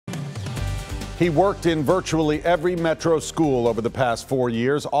He worked in virtually every metro school over the past 4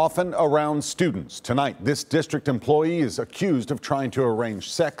 years, often around students. Tonight, this district employee is accused of trying to arrange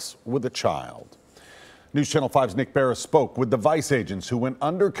sex with a child. News Channel 5's Nick Barris spoke with the Vice agents who went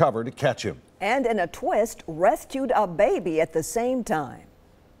undercover to catch him. And in a twist, rescued a baby at the same time.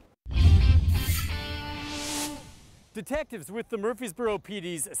 Detectives with the Murfreesboro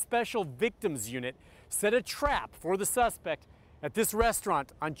PD's Special Victims Unit set a trap for the suspect at this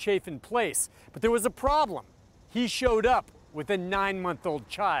restaurant on Chafin Place. But there was a problem. He showed up with a 9-month-old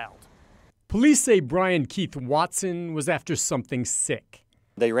child. Police say Brian Keith Watson was after something sick.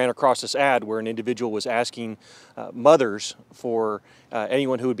 They ran across this ad where an individual was asking mothers for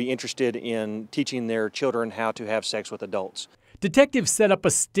anyone who would be interested in teaching their children how to have sex with adults. Detectives set up a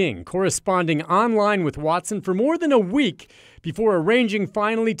sting, corresponding online with Watson for more than a week before arranging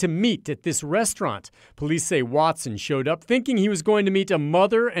finally to meet at this restaurant. Police say Watson showed up thinking he was going to meet a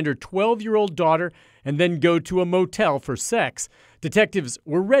mother and her 12-year-old daughter and then go to a motel for sex. Detectives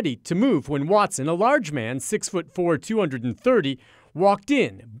were ready to move when Watson, a large man, 6'4", 230, walked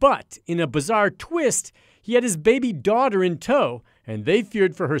in. But in a bizarre twist, he had his baby daughter in tow, and they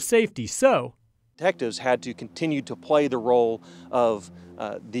feared for her safety, so detectives had to continue to play the role of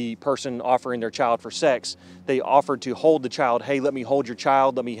the person offering their child for sex. They offered to hold the child. Hey, let me hold your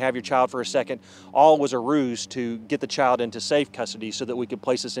child. Let me have your child for a second. All was a ruse to get the child into safe custody so that we could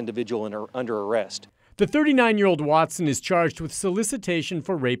place this individual under arrest. The 39-year-old Watson is charged with solicitation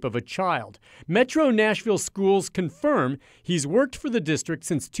for rape of a child. Metro Nashville schools confirm he's worked for the district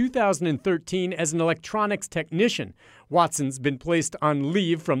since 2013 as an electronics technician. Watson's been placed on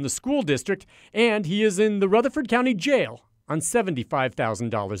leave from the school district, and he is in the Rutherford County Jail on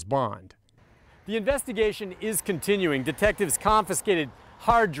 $75,000 bond. The investigation is continuing. Detectives confiscated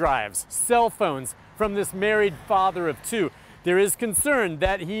hard drives, cell phones from this married father of two. There is concern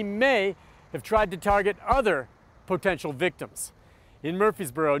that he may have tried to target other potential victims. In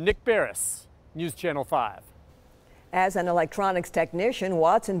Murfreesboro, Nick Barris, News Channel 5. As an electronics technician,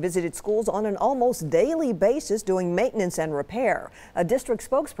 Watson visited schools on an almost daily basis doing maintenance and repair. A district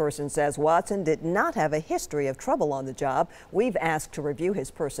spokesperson says Watson did not have a history of trouble on the job. We've asked to review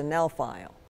his personnel file.